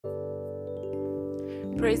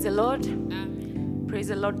Praise the Lord. Amen. Praise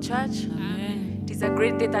the Lord, church. Amen. It is a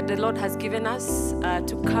great day that the Lord has given us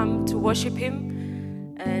to come to worship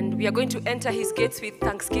Him. And we are going to enter His gates with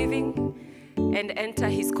thanksgiving and enter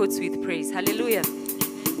His courts with praise. Hallelujah.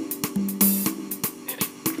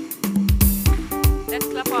 Let's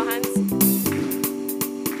clap our hands.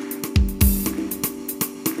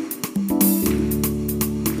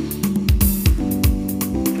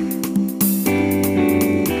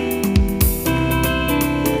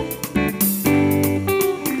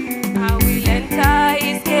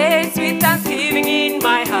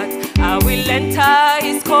 Enter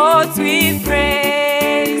His courts with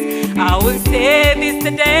praise. I will say this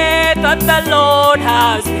the day that the Lord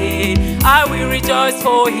has made. I will rejoice,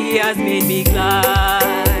 for He has made me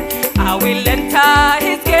glad. I will enter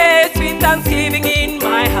His gates with thanksgiving in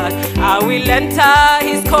my heart. I will enter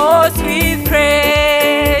His courts with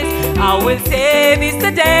praise. I will say this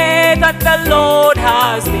the day that the Lord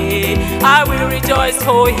has made. I will rejoice,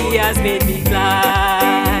 for He has made me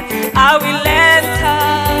glad. I will enter.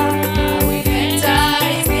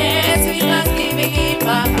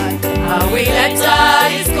 I will enter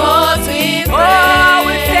His courts with praise. I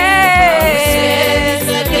will say this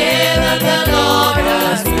the day that the Lord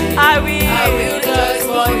has made. I will rejoice,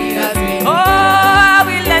 for He has made. Oh, I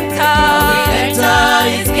will enter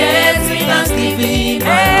His gates with thanksgiving.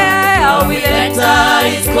 I will enter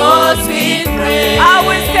His courts with praise. I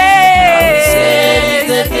will say this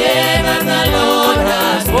the day that the Lord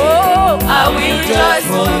has made. Oh, I will rejoice,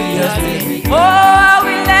 for He has made. Oh, I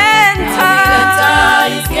will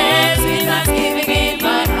enter His gates with thanksgiving in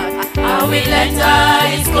my heart. I will enter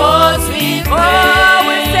His courts with praise. I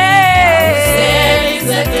will say this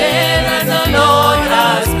the day that the Lord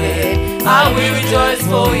has made. I will rejoice,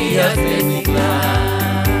 for He has made me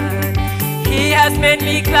glad. He has made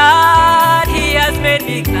me glad. He has made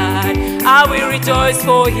me glad. I will rejoice,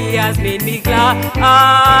 for He has made me glad.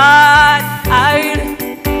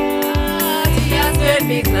 He has made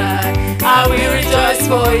me glad. I will rejoice,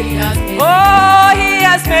 for He has made me. Oh, He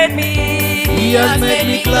has made me. He has made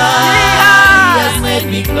me glad. He has made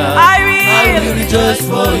me glad. I will rejoice,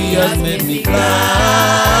 for He has made me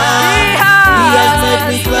glad. He has made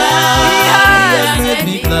me glad. He has made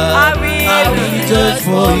me glad. I will rejoice,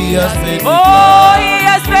 for He has made me glad. Oh, He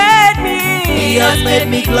has made me. He has made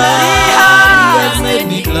me glad. He has made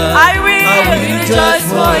me glad. I will rejoice,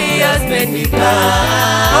 for He has made me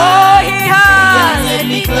glad. Oh, He has made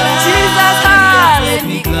me glad. Jesus has made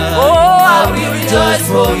me glad. Oh, I will rejoice,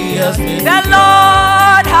 for He has made me glad. The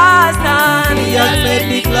Lord has done. He has made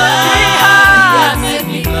me glad. He has made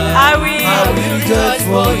me glad. I will rejoice,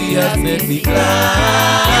 for He has made me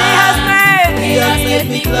glad. He has made me. He has made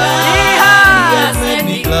me glad. He has made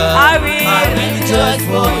me glad. I will rejoice,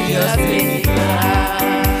 for He has made me glad.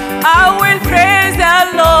 I will praise the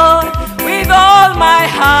Lord with all my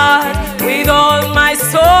heart, with all my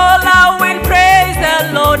soul. I will praise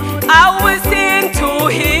the Lord. I will sing to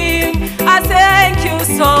Him a thank you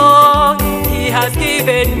song. He has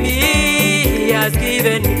given me. He has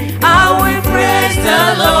given me. I will praise the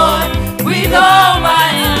Lord with all my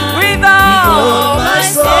heart, with all my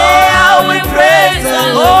soul. I will praise the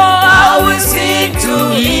Lord. I will sing to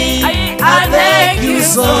Him a thank you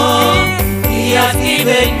song. He has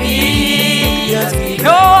given me. He has given me.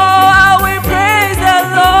 Oh, I will praise the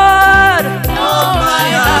Lord. All my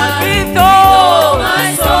heart, with all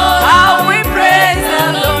my soul. I will praise the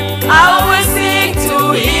Lord. I will sing to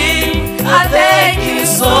Him a thank you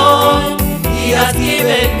song. He has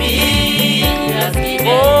given me. He has given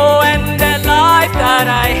me. Oh, and the life that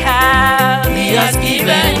I have, He has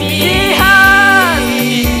given me. He has.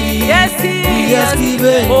 Yes, He has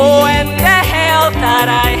given me. Oh, and the health that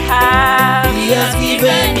I have, He has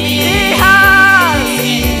given me. He has.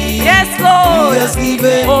 Yes, Lord. He has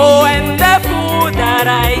given me. Oh, and the food that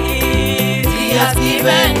I eat, He has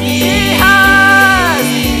given me. He has.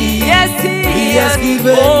 Yes, He has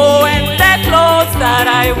given Oh, and the clothes that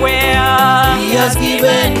I wear, He has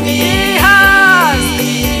given me. He has.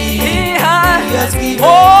 He has. He has given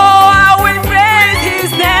Oh, I will praise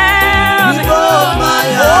His name with all my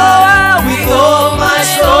Oh, heart, I with will. all my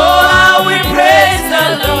soul. I will praise the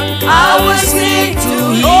Lord. I will sing to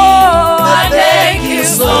Him Oh, a I thank you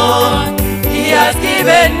song. He has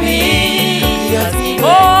given me. He has given Oh,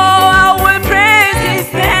 I will praise His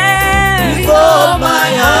name with all my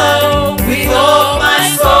heart, with all my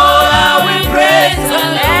soul. I will praise the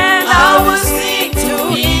Lord. And I will sing to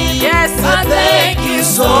Him Yes, a thank you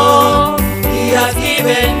song. He has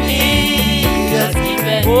given me. He has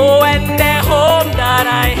given me. Oh, and the home that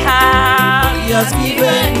I have, He has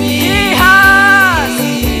given me. He has.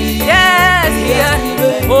 Yes, He has.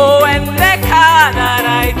 given me. Oh, and the car that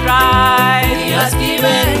has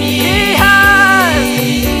given me. He has.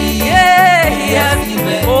 Yeah, He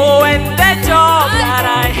has. Oh, and the job that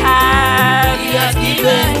I have. He has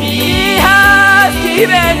given me. He has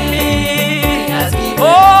given me. Oh,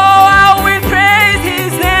 I will praise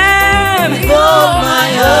His name. With all my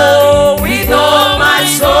heart, with all my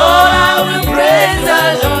soul, I will praise the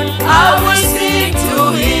Lord. I will sing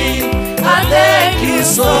to Him and thank Him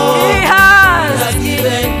so. He has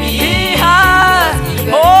Given me. He has.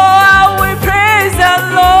 Oh, I will praise the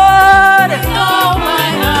Lord. With all my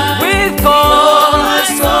heart, With all my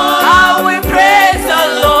soul, I will praise the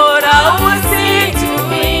Lord. I will sing to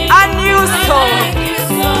Him a new song. thank Him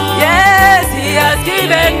so. Yes, He has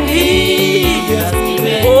given me. He has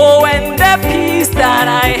given Oh, and the peace that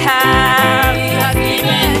I have. He has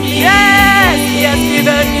given me. Yes, He has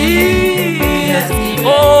given me. has given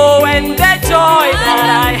Oh, and the joy that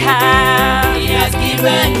I have. He has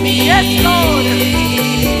given me. Yes, Lord.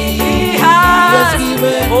 He has.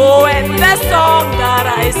 given. Oh, and the song that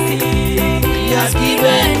I sing. He has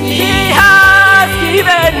given me. He has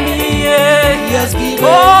given me. He has given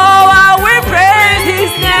Oh, I will praise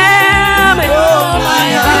His name. with all my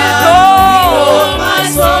heart, Oh, with all my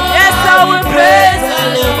soul. yes, I will praise. the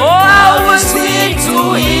Lord. Oh, I I will will sing sing to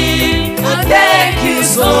Him and thank Him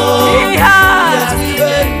so. He He has. has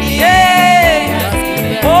given me.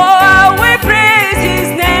 Yeah. Oh, I will praise His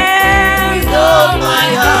name. With all my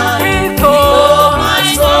heart, With all all my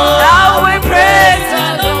soul, I will praise. the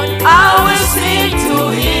Lord. I will sing to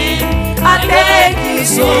Him and thank Him.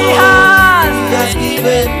 so. He He has. has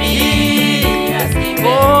given me.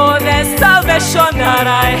 Oh, the salvation that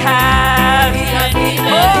I have. He has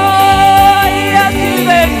given Oh, He has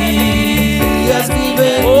given me. He has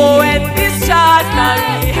given Oh, and this child that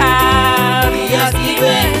we have. He has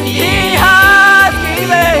given me. He has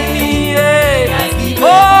given me. has given Oh,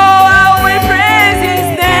 I will praise His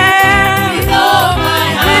name. With all my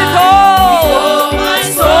With heart, all my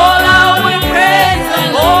soul, I will praise.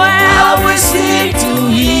 Oh, and I I will will sing to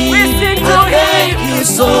Him. We sing to and thank Him. you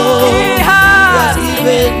so. He He has. has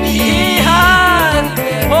given me. He has.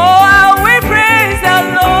 Oh, I will praise the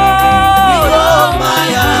Lord. With all my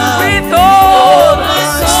heart, With all my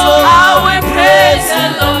soul, I will praise the the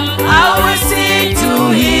Lord. I will sing to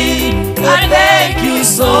Him and thank you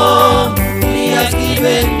so. He has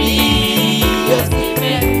given me. He has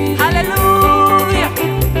given me. Hallelujah.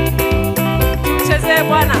 Tumcheze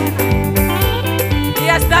Bwana. He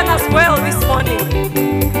has done us well this morning.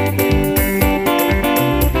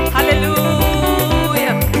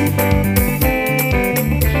 Hallelujah.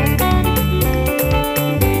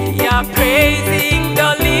 We are praising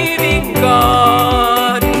the living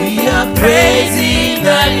God. We are praising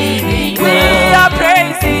the living We God. are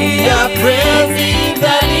praising. We are praising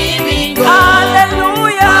the living God.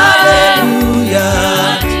 Hallelujah.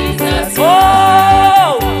 Hallelujah. Jesus.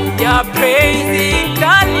 Oh, we are praising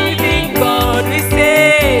the living God. We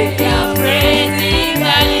say, We are praising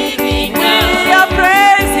the living we God. are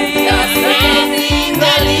praising. We are praising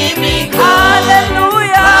the living God.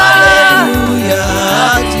 Hallelujah. Hallelujah.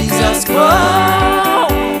 Jesus Christ. Oh,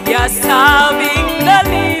 we are serving the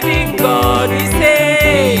living God. We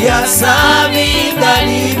say, We are serving the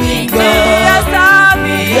living we are God.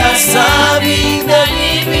 serving. We are serving the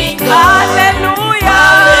living God. Hallelujah.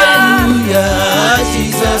 Hallelujah.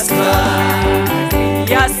 Jesus Christ.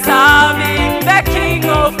 We are serving the King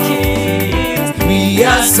of Kings. We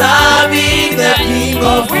are serving the King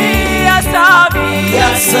of We Kings. are serving. We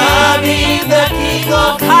are serving the King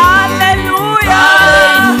of Kings. Hallelujah.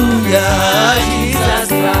 Hallelujah. Jesus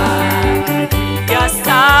Christ. We are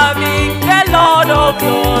serving the Lord of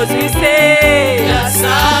Lords. We say, We are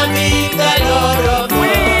serving the Lord of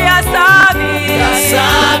we Lords. are serving. We are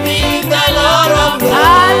serving the Lord of Lords.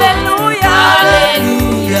 Hallelujah.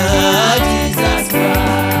 Hallelujah. Jesus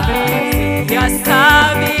Christ. We are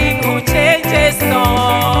serving who changes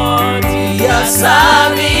not. We are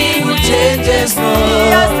serving who changes We are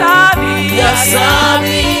not. serving. We are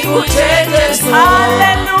serving who changes not.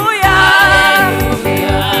 Hallelujah.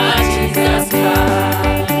 Hallelujah. Jesus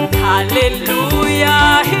Christ.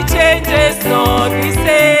 Hallelujah. He changes not. We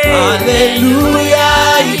say,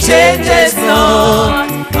 Hallelujah. He changes not.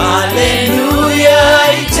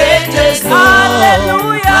 Hallelujah. He changes not.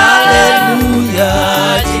 Hallelujah. Hallelujah.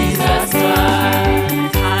 Jesus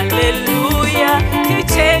Christ. Hallelujah. He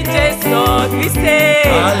changes not. We say,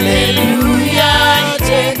 Hallelujah. He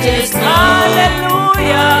changes not.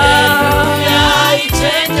 Hallelujah. Hallelujah. He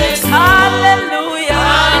changes not. Hallelujah.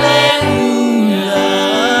 Hallelujah.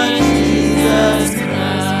 Jesus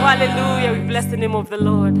Christ. Hallelujah. We bless the name of the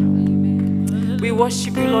Lord. We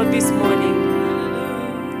worship you, Lord, this morning.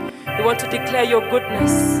 We want to declare your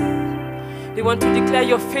goodness. We want to declare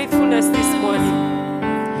your faithfulness this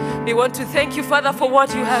morning. We want to thank you, Father, for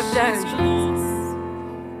what you have done.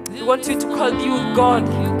 We want you to call you God,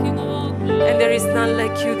 and there is none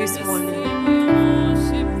like you this morning.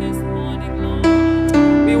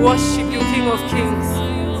 We worship you, King of Kings.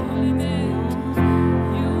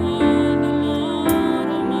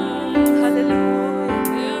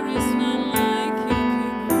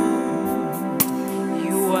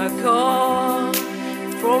 God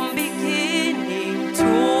from beginning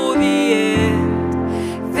to the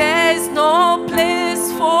end. There's no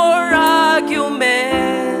place for argument.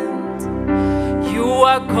 You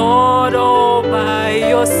are God all by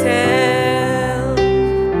yourself.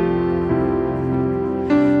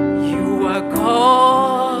 You are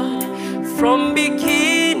God from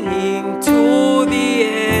beginning to the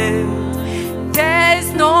end.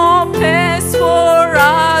 There's no place for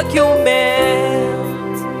argument.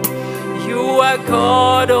 You are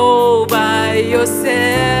God all by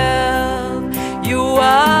yourself. You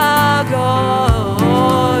are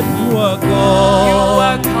God. You are God. You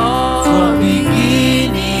are God. From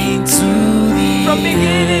beginning to the From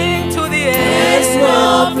beginning to the end. There's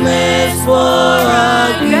no place for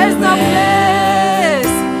argument. There's no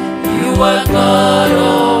place. You are God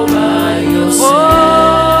all by yourself. Oh,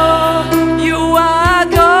 you are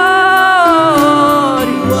God.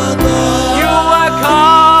 You are God. You are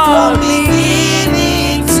God. From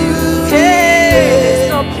beginning to the There's end.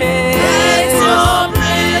 no place. There's no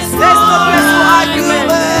place for There's no place for argument.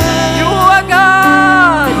 You argument. are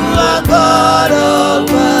God. You are God all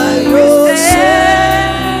by We yourself.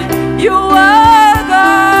 say, you are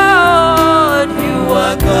God. You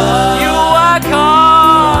are God. You are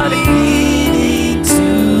God. Beginning to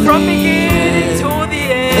From the beginning end. to the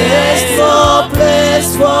There's end. no place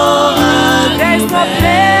for argument. There's no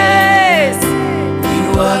place.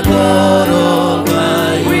 You are God all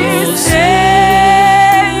by We yourself.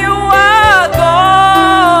 say, you are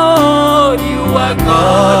God. You are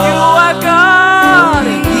God. You are God.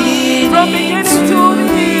 From beginning to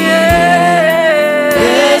the end.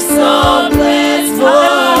 There's no place for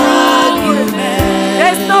argument.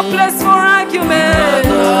 There's no place for argument.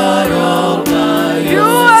 God all by You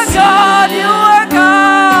are God. You are God.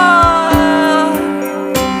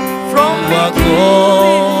 From You are beginning.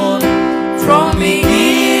 God from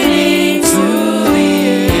beginning to the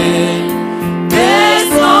end. There's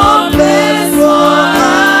no place for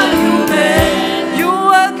argument. You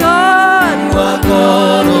are God. You are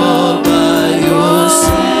God all by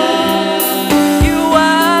yourself. You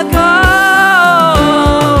are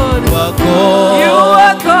God. You are God You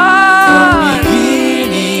are God.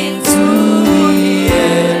 beginning to the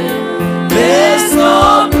end. There's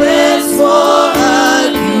no place for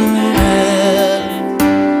argument.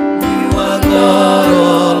 You are God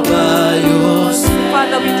all by yourself.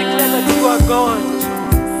 Father, we declare that you are God.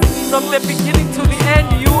 From the beginning to the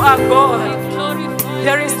end, you are God.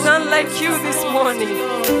 There is none like you this morning.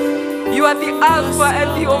 You are the Alpha and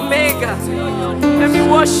the Omega. And we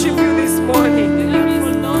worship you this morning.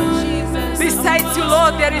 Besides you,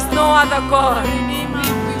 Lord, there is no other God.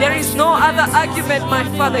 There is no other argument, my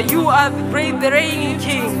Father. You are the reigning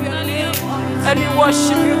King. And we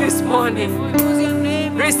worship you this morning.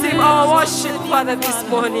 Receive our worship, Father, this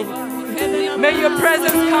morning. May your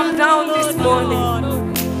presence come down this morning.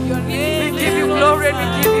 We give you glory and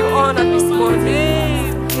we give you honor this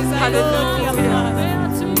morning. Hallelujah.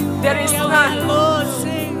 There is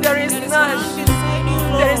none. There is none.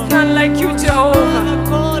 There is none like you, Jehovah.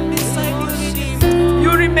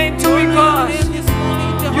 You remain to be God.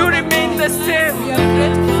 You remain the same.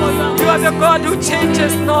 You are the God who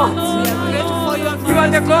changes not. You are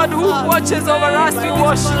the God who watches over us. We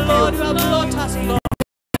worship you.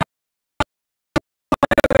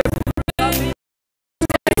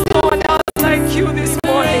 No one else like you this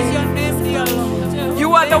morning.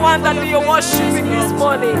 You are the one that we are worshiping this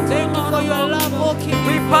morning.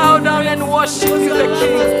 We bow down and worship you, the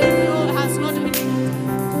King.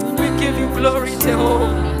 We give you glory,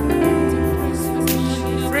 Jehovah.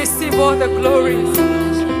 Receive all the glory.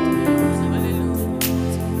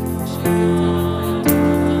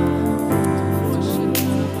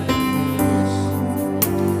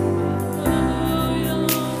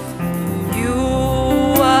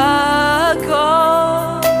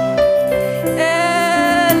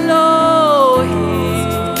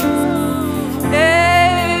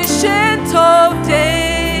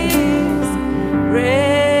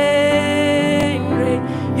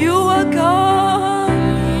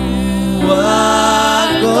 You are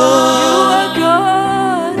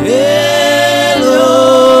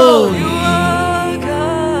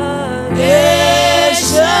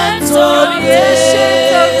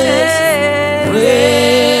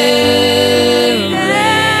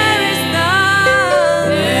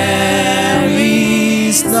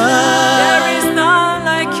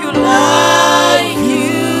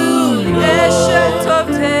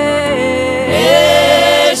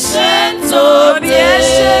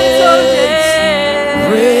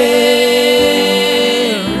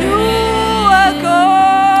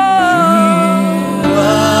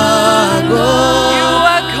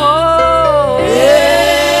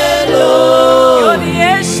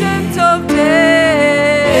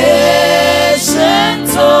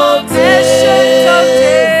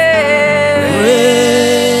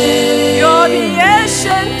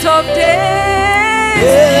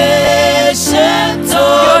Ancient You're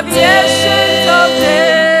of the ancient of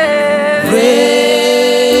days.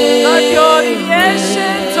 Lord, you're the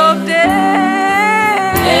ancient of days.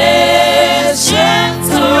 Ancient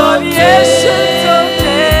You're of the ancient of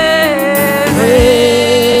days.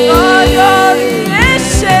 Lord, you're the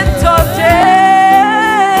ancient of days.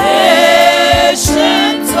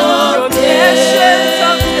 Ancient You're of the ancient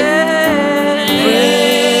of days.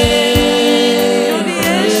 You're the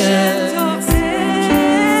ancient of days.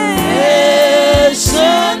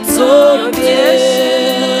 Ancient You're of the ancient.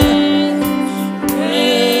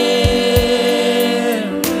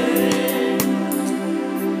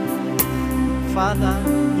 Father,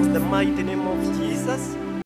 in the mighty name